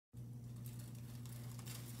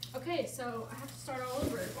Okay, so I have to start all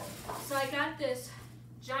over. So I got this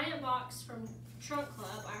giant box from Trunk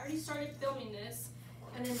Club. I already started filming this,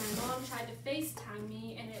 and then my mom tried to FaceTime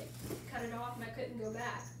me, and it cut it off, and I couldn't go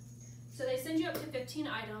back. So they send you up to 15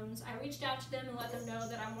 items. I reached out to them and let them know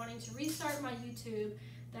that I'm wanting to restart my YouTube,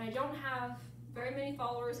 that I don't have very many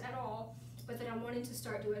followers at all, but that I'm wanting to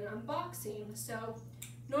start doing an unboxing. So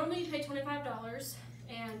normally you pay $25,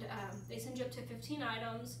 and they send you up to 15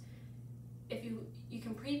 items. If you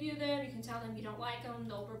can preview them, you can tell them you don't like them,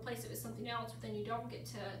 they'll replace it with something else, but then you don't get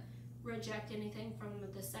to reject anything from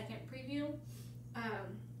the second preview.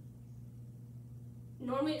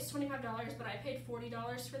 Normally it's $25, but I paid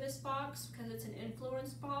 $40 for this box because it's an influence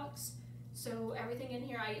box. So everything in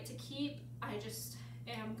here I get to keep. I just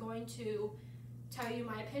am going to tell you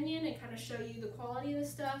my opinion and kind of show you the quality of the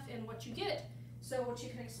stuff and what you get. So what you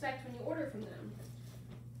can expect when you order from them.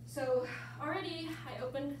 So already I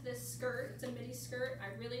opened this skirt. It's a midi skirt.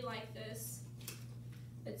 I really like this.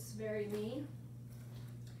 It's very me.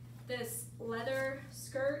 This leather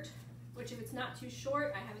skirt, which if it's not too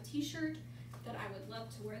short, I have a t-shirt that I would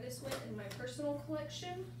love to wear this with in my personal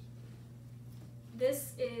collection.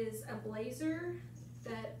 This is a blazer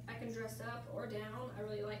that I can dress up or down. I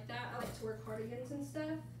really like that. I like to wear cardigans and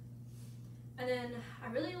stuff. And then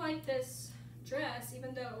I really like this dress,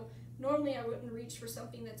 even though normally I wouldn't reach for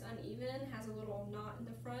something that's uneven, has a little knot in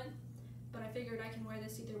the front, but I figured I can wear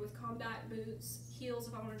this either with combat boots, heels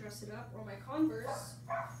if I want to dress it up, or my Converse.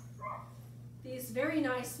 These very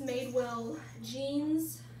nice Madewell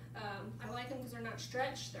jeans. I like them because they're not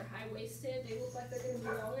stretched, they're high-waisted, they look like they're going to be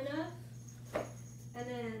long enough. And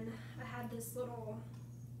then I had this little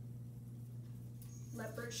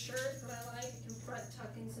leopard shirt that I like. I can front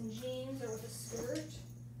tuck in some jeans or with a skirt.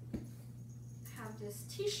 I have this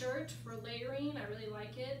t-shirt for layering, I really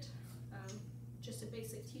like it. Just a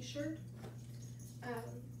basic t-shirt.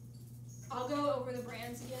 I'll go over the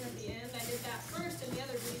brands again at the end. I did that first in the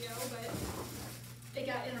other video, but it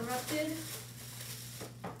got interrupted.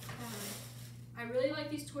 I really like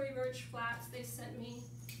these Tory Burch flats they sent me.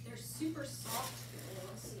 They're super soft.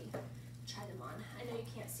 Let's see. Try them on. I know you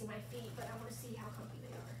can't see my feet, but I want to see how comfy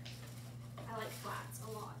they are. I like flats a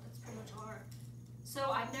lot. That's pretty much all right. So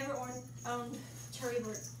I've never owned Tory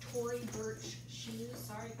Burch shoes.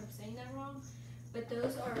 Sorry if I'm saying that wrong. But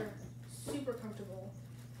those are super comfortable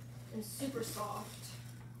and super soft.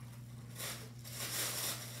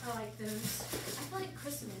 I like those. I feel like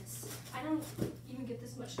Christmas. I don't even get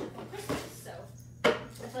this much stuff on Christmas, so I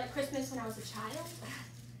feel like Christmas when I was a child.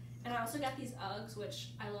 And I also got these Uggs, which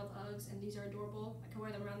I love Uggs, and these are adorable. I can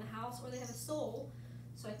wear them around the house, or they have a sole,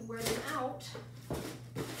 so I can wear them out.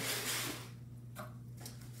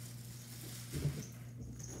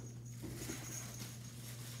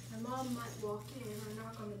 My mom might walk in or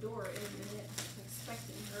knock on the door in a minute. I'm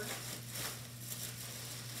expecting her.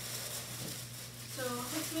 So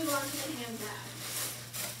let's move on to the handbag.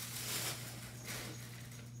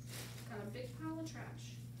 Got a big pile of trash.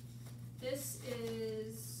 This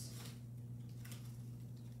is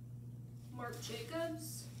Marc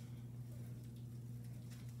Jacobs.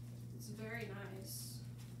 It's very nice.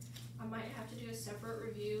 I might have to do a separate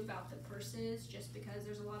review about the purses just because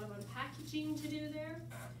there's a lot of unpackaging to do there.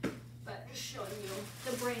 But just showing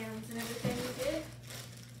you the brands and everything we get.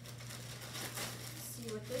 Let's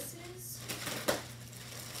see what this is.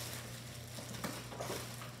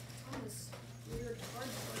 Weird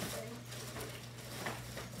cardboard thing.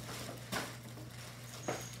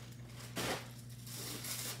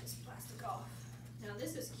 Take this plastic off. Now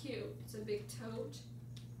this is cute. It's a big tote.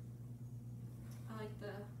 I like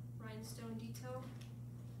the rhinestone detail.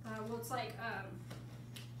 Well, it's like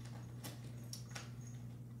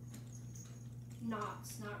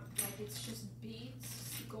knots, not like it's just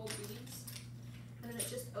beads, gold beads, and then it's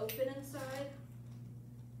just open inside.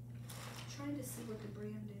 I'm trying to see what the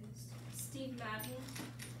brand is. Steve Madden,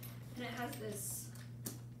 and it has this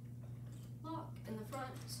lock in the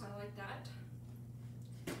front, so I like that.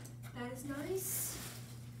 That is nice.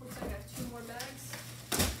 Looks like I have 2 more bags.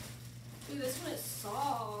 Ooh, this one is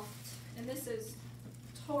soft, and this is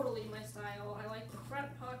totally my style. I like the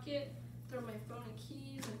front pocket, throw my phone and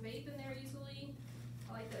keys and vape in there easily.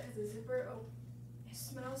 I like that it has a zipper. Oh, it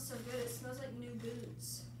smells so good. It smells like new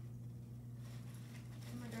boots.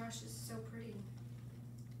 Oh my gosh, this is so pretty.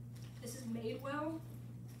 This is Madewell.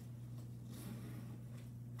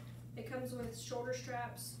 It comes with shoulder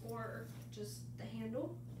straps or just the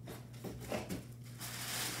handle.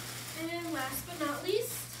 And last but not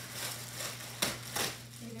least,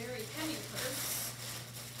 a very heavy purse.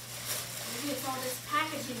 Maybe it's all this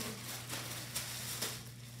packaging.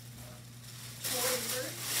 Tory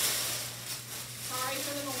Burch. Sorry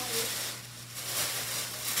for the noise.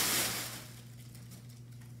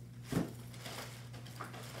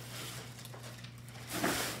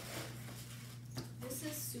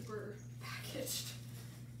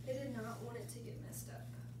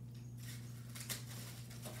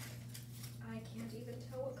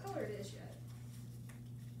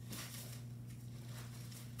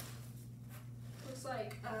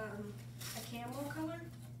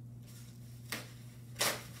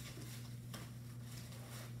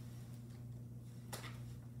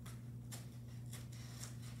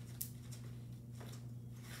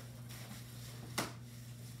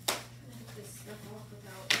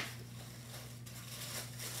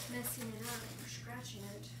 you're scratching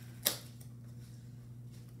it.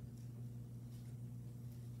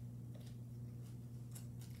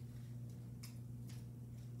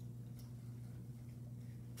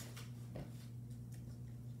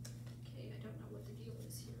 Okay, I don't know what the deal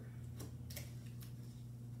is here.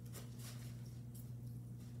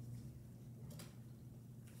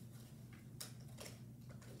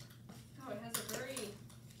 Oh, it has a very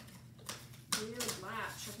weird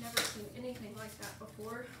latch. I've never seen anything like that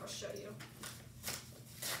before. I'll show you.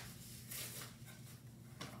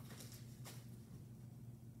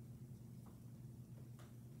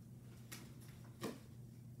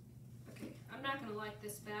 Okay, I'm not gonna like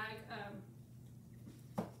this bag.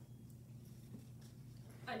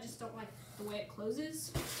 I just don't like the way it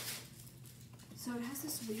closes. So it has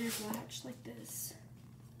this weird latch like this.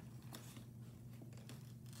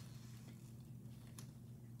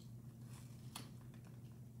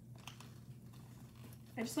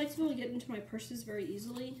 I just like to be able to get into my purses very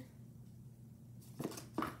easily.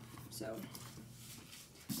 So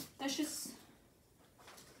that's just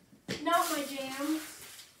not my jam.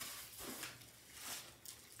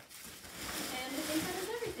 And I think that is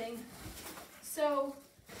everything. So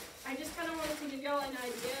I just kind of wanted to give y'all an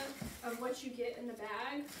idea of what you get in the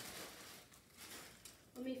bag.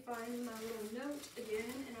 Let me find my little note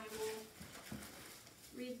again and I will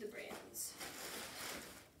read the brands.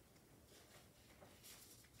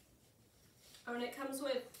 Oh, and it comes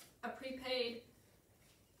with a prepaid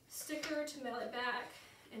sticker to mail it back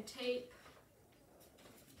and tape.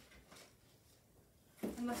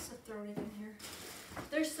 I must have thrown it in here.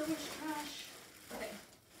 There's so much trash. Okay,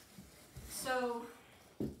 so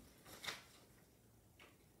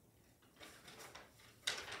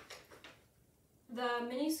the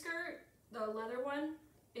mini skirt, the leather one,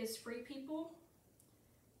 is Free People.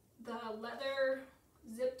 The leather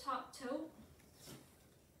zip top tote,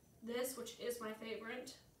 this, which is my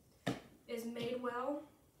favorite, is Madewell.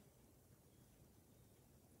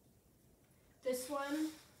 This one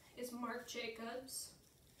is Marc Jacobs.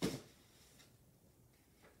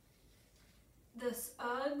 The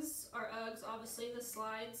Uggs are Uggs, obviously, the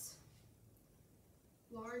slides,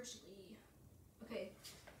 largely. Okay,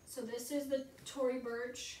 so this is the Tory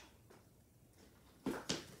Burch.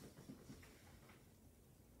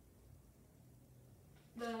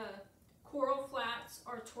 The Coral Flats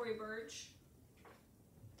are Tory Burch.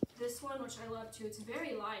 This one, which I love too, it's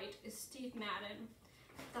very light, is Steve Madden.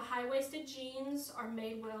 The high-waisted jeans are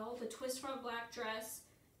Madewell. The twist front black dress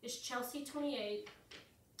is Chelsea 28.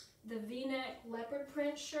 The V-neck leopard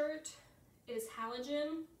print shirt is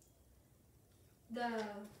Halogen. The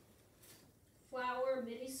flower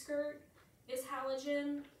midi skirt is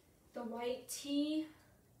Halogen. The white tee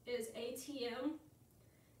is ATM.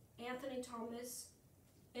 Anthony Thomas,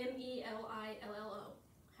 MELILLO,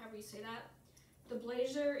 however you say that. The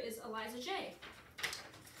blazer is Eliza J.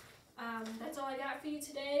 That's all I got for you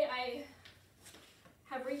today. I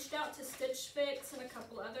have reached out to Stitch Fix and a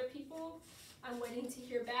couple other people. I'm waiting to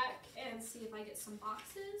hear back and see if I get some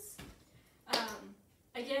boxes.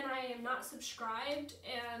 Again, I am not subscribed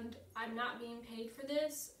and I'm not being paid for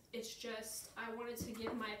this. It's just I wanted to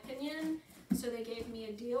give my opinion, so they gave me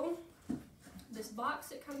a deal. This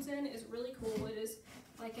box it comes in is really cool. It is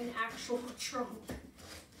like an actual trunk.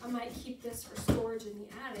 I might keep this for storage in the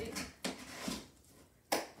attic.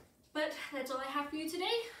 But that's all I have for you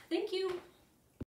today. Thank you.